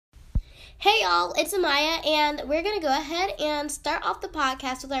Hey y'all, it's Amaya, and we're going to go ahead and start off the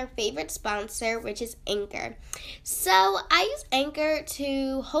podcast with our favorite sponsor, which is Anchor. So, I use Anchor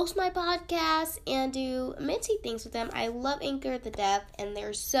to host my podcast and do many things with them. I love Anchor to death, and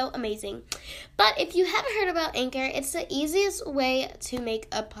they're so amazing. But if you haven't heard about Anchor, it's the easiest way to make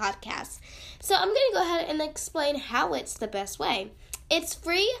a podcast. So, I'm going to go ahead and explain how it's the best way. It's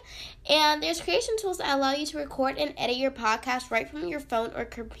free, and there's creation tools that allow you to record and edit your podcast right from your phone or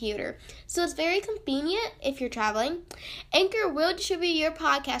computer. So it's very convenient if you're traveling. Anchor will distribute your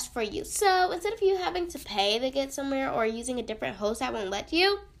podcast for you. So instead of you having to pay to get somewhere or using a different host that won't let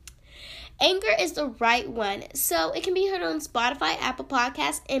you, Anchor is the right one. So it can be heard on Spotify, Apple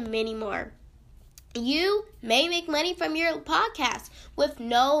Podcasts, and many more. You may make money from your podcast with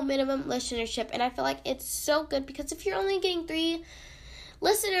no minimum listenership, and I feel like it's so good because if you're only getting 3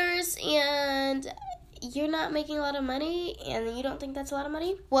 listeners and you're not making a lot of money and you don't think that's a lot of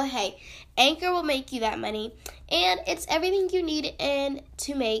money, well, hey, Anchor will make you that money, and it's everything you need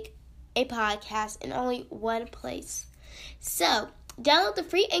to make a podcast in only one place. So download the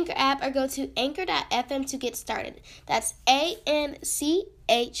free Anchor app or go to anchor.fm to get started. That's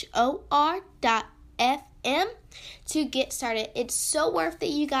ANCHOR.FM to get started. It's so worth it,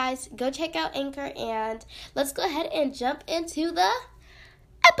 you guys. Go check out Anchor, and let's go ahead and jump into the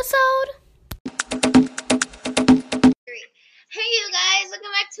episode. Hey you guys,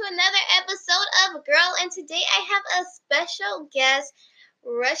 welcome back to another episode of Girl, and today I have a special guest,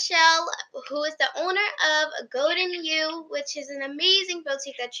 Rachelle, who is the owner of Golden U, which is an amazing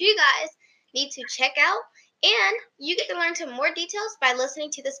boutique that you guys need to check out, and you get to learn some more details by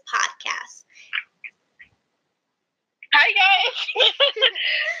listening to this podcast. Hi guys.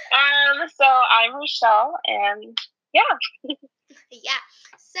 So I'm Rachelle, and yeah.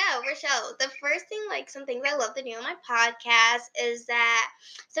 So, Rachelle, the first thing, some things I love to do on my podcast is that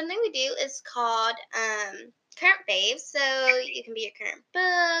something we do is called current faves. So you can be your current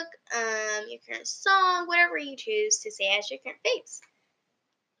book, your current song, whatever you choose to say as your current faves.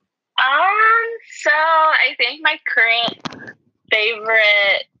 So I think my current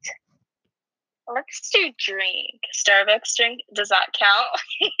favorite, let's do drink. Starbucks drink. Does that count?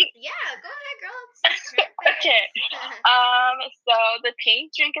 Yeah, go ahead, girl. Okay. So the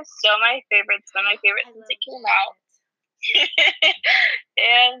pink drink is still my favorite. It's been my favorite since it came out.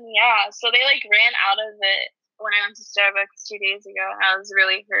 And yeah, so they ran out of it when I went to Starbucks 2 days ago, and I was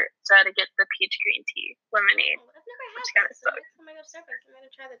really hurt. So I had to get the peach green tea lemonade. I've never had that. So next time I go to Starbucks, I'm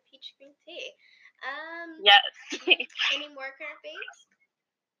gonna try the peach green tea. Yes. Any more current faves?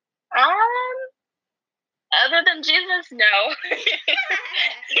 Other than Jesus, no.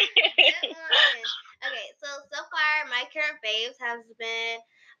 Good one. Okay, so far my current faves has been,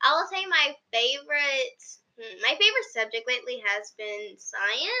 I will say my favorite subject lately has been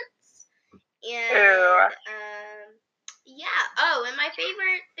science, and and my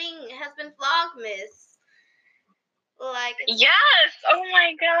favorite thing has been Vlogmas. Yes, oh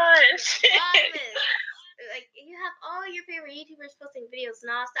my gosh. Vlogmas. You have all your favorite YouTubers posting videos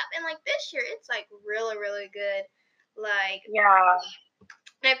nonstop, and this year it's really, really good. Yeah.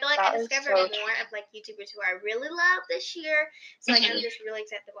 And I feel like I discovered more of YouTubers who I really love this year. So I'm just really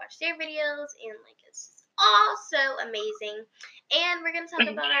excited to watch their videos, and it's just all so amazing. And we're gonna talk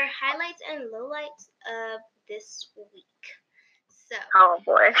about our highlights and lowlights of this week. So oh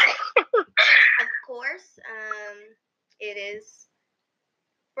boy. Of course, it is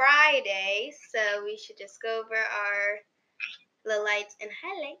Friday, so we should just go over our lowlights and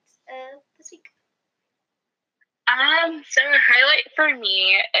highlights of this week. So a highlight for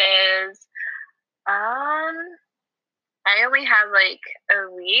me is, I only have a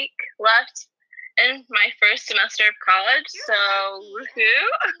week left in my first semester of college, so woohoo!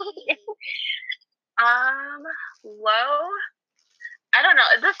 Low, I don't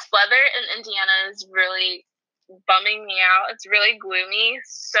know, this weather in Indiana is really bumming me out. It's really gloomy,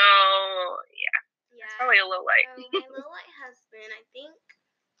 so yeah. It's probably a low light. So my low light has been, I think,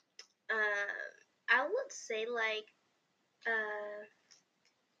 I would say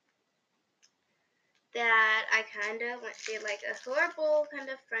that I kind of went through a horrible kind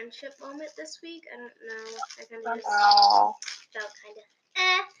of friendship moment this week. I don't know. I kind of just felt kind of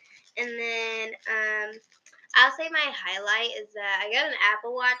And then I'll say my highlight is that I got an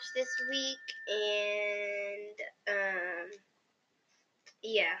Apple Watch this week, and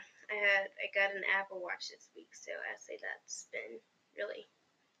I got an Apple Watch this week, so I'd say that's been really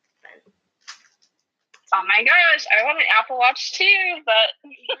fun. Oh my gosh, I want an Apple Watch too, but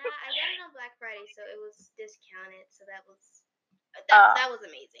yeah, I got it on Black Friday, so it was discounted, so that was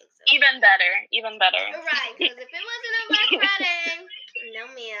amazing. So even better. Right, because if it wasn't on Black Friday, No,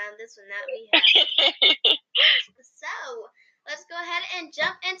 ma'am, this would not be happening. So, let's go ahead and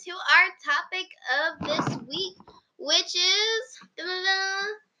jump into our topic of this week, which is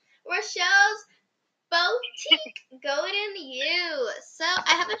Rachelle's Boutique Golden You. So,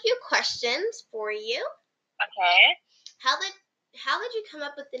 I have a few questions for you. Okay. How did you come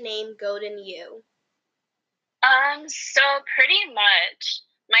up with the name Golden You? So pretty much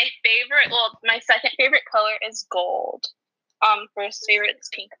my second favorite color is gold. First favorite is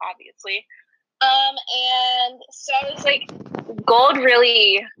pink, obviously. And so I was like, gold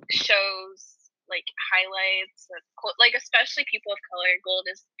really shows like highlights, like especially people of color. Gold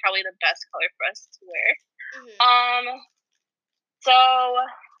is probably the best color for us to wear. Mm-hmm. So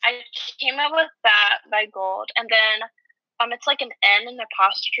I came up with that by gold, and then it's like an N in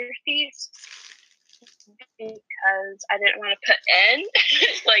apostrophe because I didn't want to put N,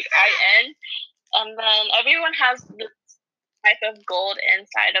 like IN. And then everyone has this type of gold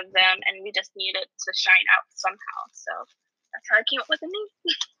inside of them, and we just need it to shine out somehow. So that's how I came up with the name.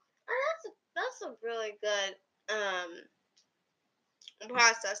 That's a really good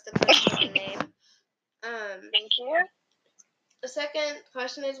process to come up with a name. Thank you. The second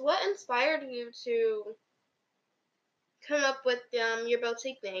question is, what inspired you to come up with your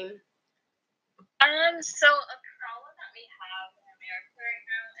boutique name? So a problem that we have in America right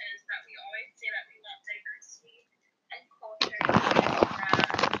now is that we always say that we want diversity and culture, and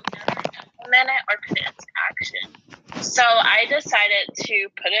we never implement it or put it into action. So I decided to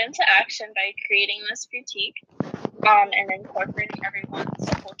put it into action by creating this boutique, and incorporating everyone's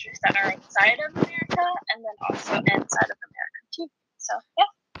cultures that are outside of America and then also inside of America too. So yeah.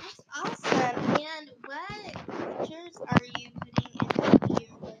 That's awesome. And what cultures are you putting into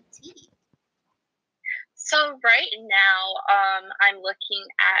your boutique? So right now, I'm looking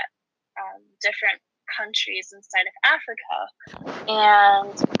at different countries inside of Africa,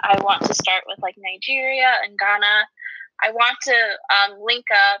 and I want to start with like Nigeria and Ghana. I want to link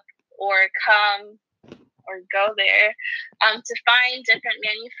up or come or go there to find different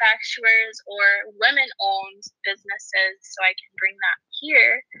manufacturers or women-owned businesses, so I can bring that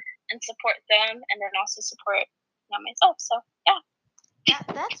here and support them, and then also support myself. So yeah.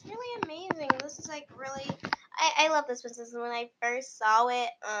 That's really amazing. This is like really, I love this business. When I first saw it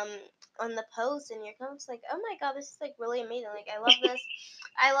on the post in your comments, like, oh my god, this is like really amazing. Like, I love this.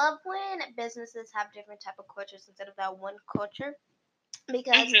 I love when businesses have different type of cultures instead of that one culture,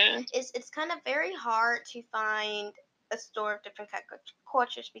 because it's kind of very hard to find a store of different kind of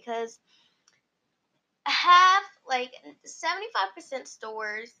cultures, because half, like 75%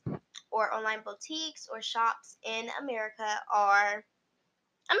 stores or online boutiques or shops in America are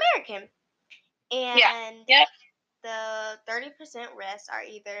American, and Yeah. the 30% rest are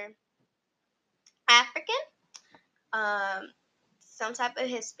either African, some type of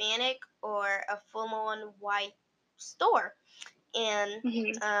Hispanic, or a full-on white store. And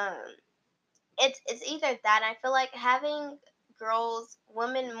it's either that. I feel like having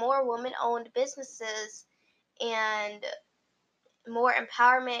more women-owned businesses and more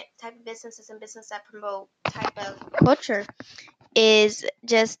empowerment type of businesses and business that promote type of culture is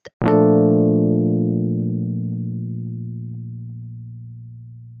just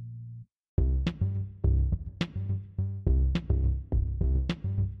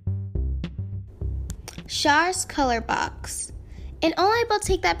Char's Color Box, an online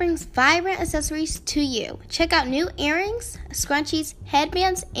boutique that brings vibrant accessories to you. Check out new earrings, scrunchies,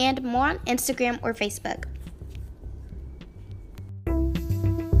 headbands, and more on Instagram or Facebook.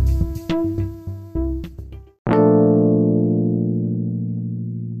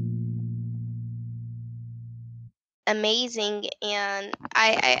 Amazing, and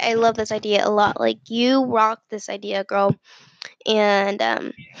I love this idea a lot. Like, you rock this idea, girl. And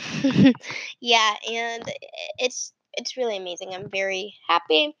yeah, and it's really amazing. I'm very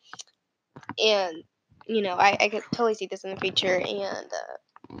happy, and I could totally see this in the future. And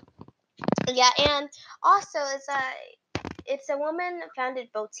yeah, and also it's a woman founded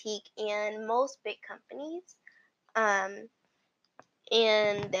boutique, and most big companies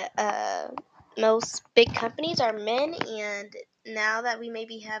and most big companies are men. And now that we may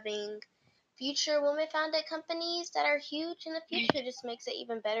be having future women founded companies that are huge in the future, it just makes it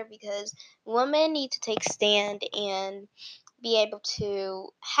even better, because women need to take stand and be able to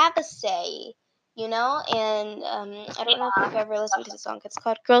have a say, and I don't know if you've ever listened to the song. It's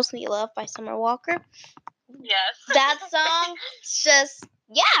called Girls Need Love by Summer Walker. Yes. That song just,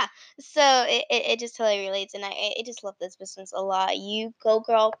 yeah. So it just totally relates, and I just love this business a lot. You go,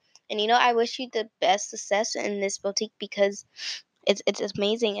 girl. And I wish you the best success in this boutique, because it's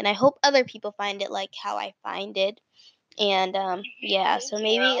amazing, and I hope other people find it like how I find it. And yeah, so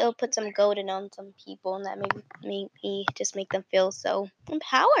maybe it'll put some golden on some people, and that maybe just make them feel so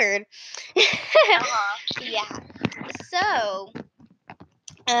empowered. Yeah. So,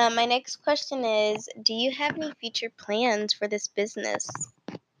 my next question is, do you have any future plans for this business?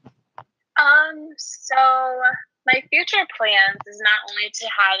 So my future plans is not only to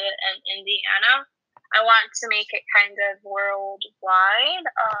have it in Indiana. I want to make it kind of worldwide.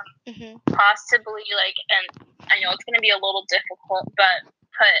 Possibly and I know it's going to be a little difficult, but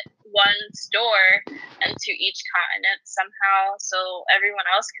put one store into each continent somehow, so everyone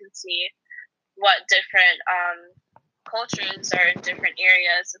else can see what different cultures are in different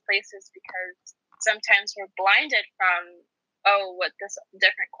areas and places, because sometimes we're blinded from what this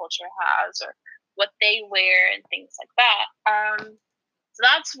different culture has or what they wear and things like that. So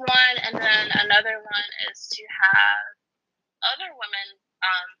that's one, and then another one is to have other women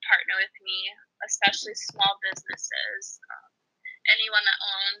partner with me, especially small businesses. Anyone that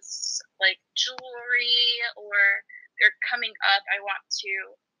owns like jewelry or they're coming up, I want to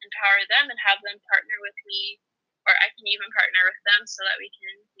empower them and have them partner with me, or I can even partner with them so that we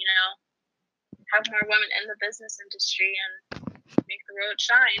can, have more women in the business industry and make the road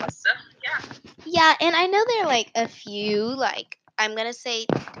shine. So yeah. Yeah, and I know there are like a few, like I'm gonna say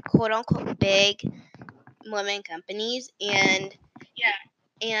quote unquote big women companies, and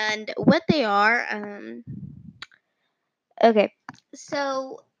what they are, okay,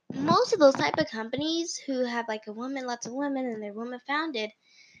 so most of those type of companies who have like a woman, lots of women, and they're woman founded,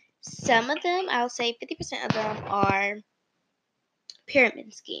 some of them, I'll say 50% of them are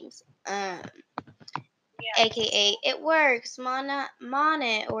pyramid schemes. AKA it works, Monet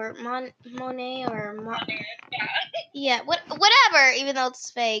or Monet or whatever, even though it's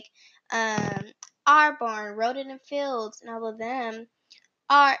fake. Our Barn, Rodent and Fields, and all of them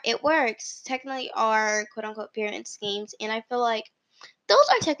it works. Technically are quote unquote pyramid schemes, and I feel like those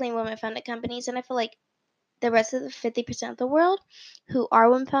are technically women founded companies, and I feel like the rest of the 50% of the world who are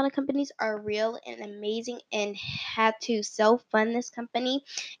women founded companies are real and amazing and had to self fund this company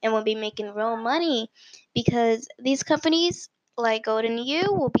and will be making real money, because these companies like Golden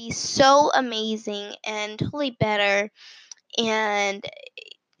U will be so amazing and totally better. And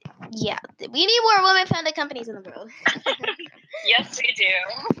yeah, we need more women founded companies in the world. Yes, we do.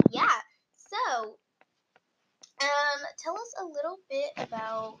 Yeah. So, tell us a little bit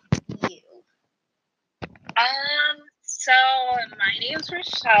about you. So my name's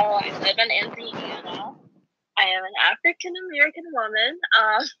Rachelle. I live in Indiana. I am an African American woman.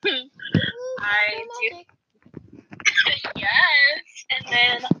 I do. Yes, and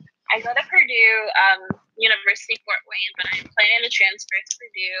then I go to Purdue University Fort Wayne, but I'm planning to transfer to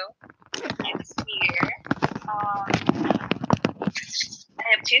Purdue next year. I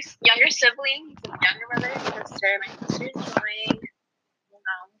have two younger siblings, a younger brother and sister. My sister's doing,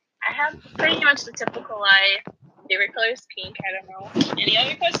 I have pretty much the typical life. Favorite color is pink. I don't know. Any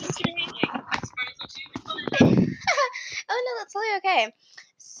other questions for me? As far as what you Oh no, that's totally okay.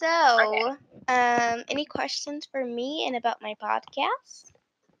 So, any questions for me and about my podcast?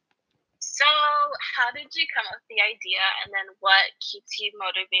 So, how did you come up with the idea, and then what keeps you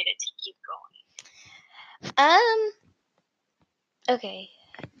motivated to keep going? Okay.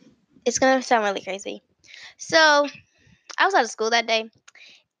 It's gonna sound really crazy. So, I was out of school that day,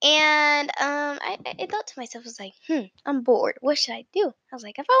 and I thought to myself, I was like, I'm bored. What should I do? I was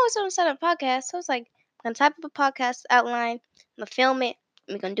like, I've always wanted to start a podcast. So I was like, I'm gonna type up a podcast outline, I'm gonna film it,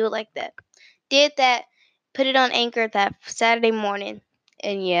 and we're gonna do it like that. Did that, put it on Anchor that Saturday morning,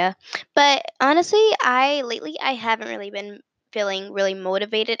 and yeah. But honestly, lately I haven't really been feeling really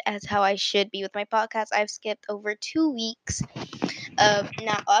motivated as how I should be with my podcast. I've skipped over 2 weeks of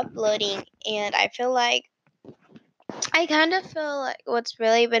not uploading, and I feel like what's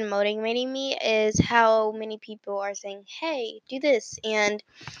really been motivating me is how many people are saying, hey, do this, and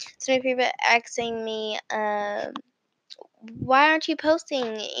so many people asking me, why aren't you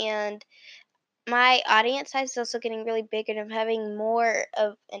posting? And my audience size is also getting really big, and I'm having more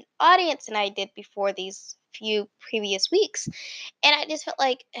of an audience than I did before these few previous weeks. And I just felt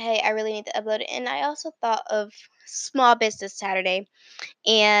like, hey, I really need to upload it. And I also thought of Small Business Saturday,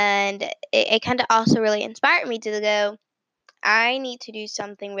 and it kind of also really inspired me to go, I need to do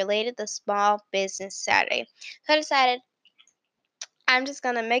something related to Small Business Saturday. So I decided I'm just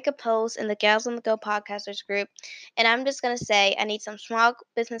going to make a post in the Gals on the Go podcasters group, and I'm just going to say I need some small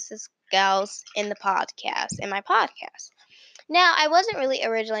businesses gals in my podcast. Now, I wasn't really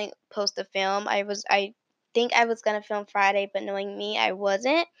originally post a film. I think I was going to film Friday, but knowing me, I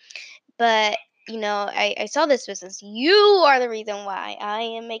wasn't. But I saw this business. You are the reason why I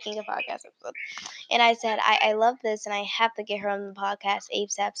am making a podcast episode. And I said, I love this and I have to get her on the podcast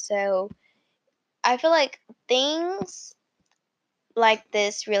ASAP. So I feel like things like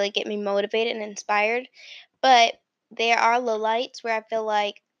this really get me motivated and inspired. But there are lowlights where I feel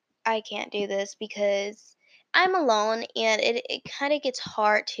like I can't do this because I'm alone and it kind of gets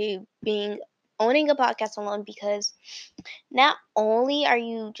hard to owning a podcast alone because not only are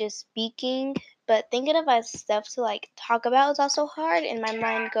you just speaking, but thinking about stuff to like talk about is also hard, and my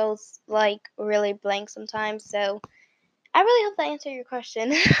mind goes like really blank sometimes. So I really hope that answered your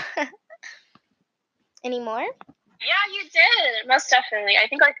question. Any more? Yeah, you did. Most definitely. I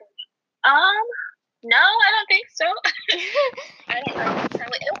think no, I don't think so. I don't know. It'll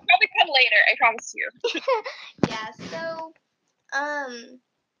probably come later. I promise you. Yeah. So,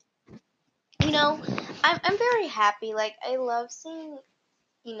 I'm very happy. Like I love seeing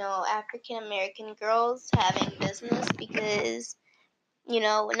African American girls having business because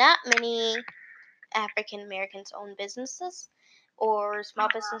not many African Americans own businesses or small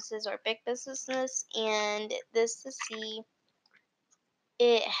businesses or big businesses, and this to see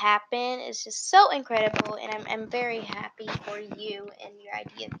it happen is just so incredible, and I'm very happy for you and your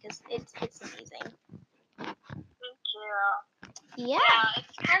idea because it's amazing. Thank you. Yeah. Yeah,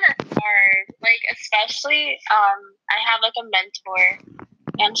 it's kind of hard. Like, especially, I have like a mentor,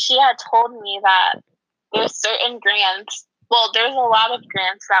 and she had told me that there's certain grants. Well, there's a lot of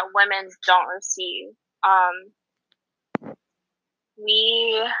grants that women don't receive.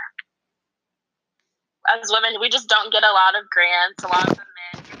 We as women, we just don't get a lot of grants. A lot of the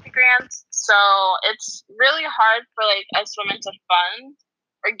men get the grants, so it's really hard for like us women to fund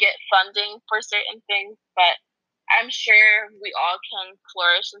or get funding for certain things. But I'm sure we all can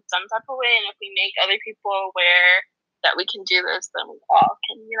flourish in some type of way, and if we make other people aware that we can do this, then we all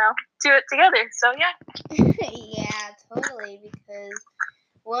can, do it together. So yeah. Yeah, totally. Because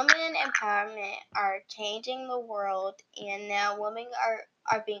women empowerment are changing the world, and now women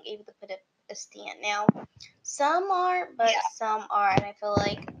are being able to put a stand. Now, some aren't, but some are, and I feel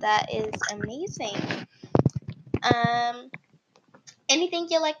like that is amazing. Anything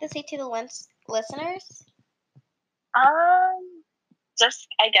you'd like to say to the listeners? Just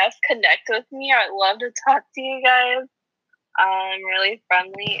I guess connect with me. I'd love to talk to you guys. I'm really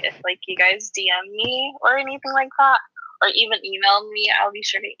friendly. If like you guys DM me or anything like that, or even email me, I'll be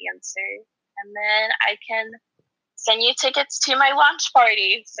sure to answer. And then I can send you tickets to my launch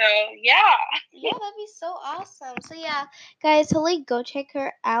party. So yeah. Yeah, that'd be so awesome. So yeah, guys, totally go check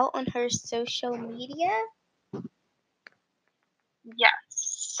her out on her social media. Yes.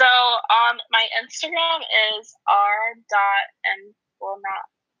 So my Instagram is r.m. Well, not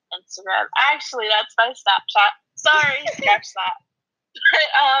Instagram. Actually, that's my Snapchat. Sorry, scratch that.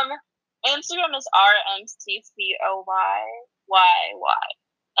 Instagram is rmccoyyy,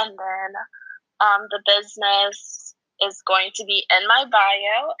 and then the business is going to be in my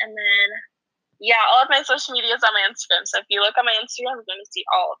bio, and then all of my social media is on my Instagram. So if you look on my Instagram, you're going to see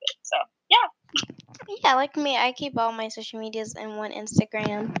all of it. So yeah. Yeah, like me, I keep all my social medias in one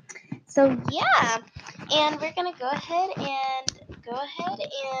Instagram. So yeah, and we're gonna go ahead and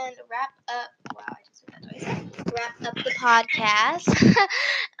wrap up. Wow, I just heard that noise. Wrap up the podcast.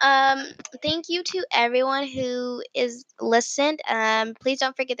 Thank you to everyone who is listened. Please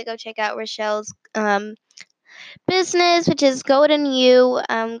don't forget to go check out Rachelle's business, which is Golden You.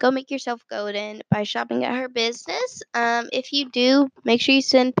 Go make yourself golden by shopping at her business. If you do, make sure you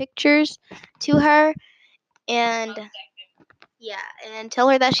send pictures to her and and tell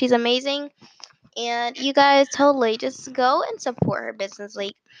her that she's amazing. And you guys totally just go and support her business.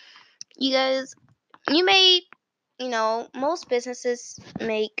 Like you guys, you may, most businesses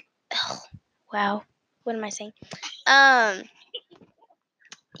make. Oh, wow, what am I saying?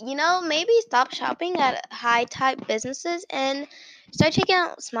 Maybe stop shopping at high type businesses and start checking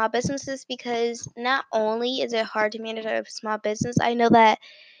out small businesses because not only is it hard to manage a small business, I know that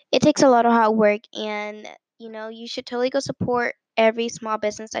it takes a lot of hard work, and you should totally go support every small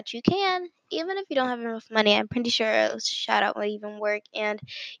business that you can, even if you don't have enough money. I'm pretty sure a shout out will even work. And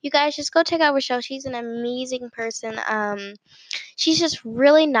you guys just go check out Rachelle. She's an amazing person. She's just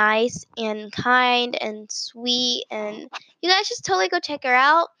really nice and kind and sweet, and you guys just totally go check her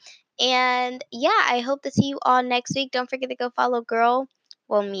out. And I hope to see you all next week. Don't forget to go follow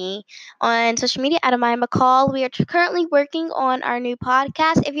me on social media at Amaya McCall. We are currently working on our new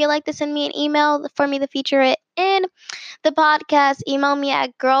podcast. If you'd like to send me an email for me to feature it in the podcast, email me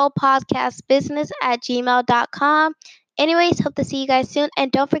at girlpodcastbusiness@gmail.com. Anyways, hope to see you guys soon.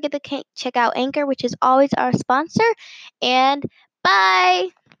 And don't forget to check out Anchor, which is always our sponsor. And bye.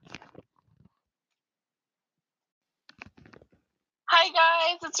 Hi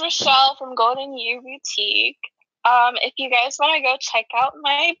guys, it's Rachelle from Golden U Boutique. If you guys want to go check out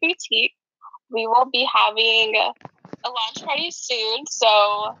my boutique, we will be having a launch party soon.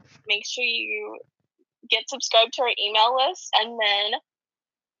 So make sure you get subscribed to our email list and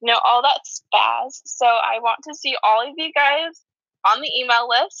then all that spaz. So I want to see all of you guys on the email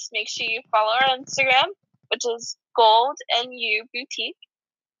list. Make sure you follow our Instagram, which is Gold and U Boutique,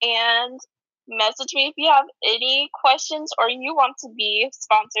 and message me if you have any questions or you want to be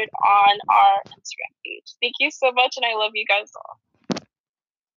sponsored on our Instagram page. Thank you so much, and I love you guys all.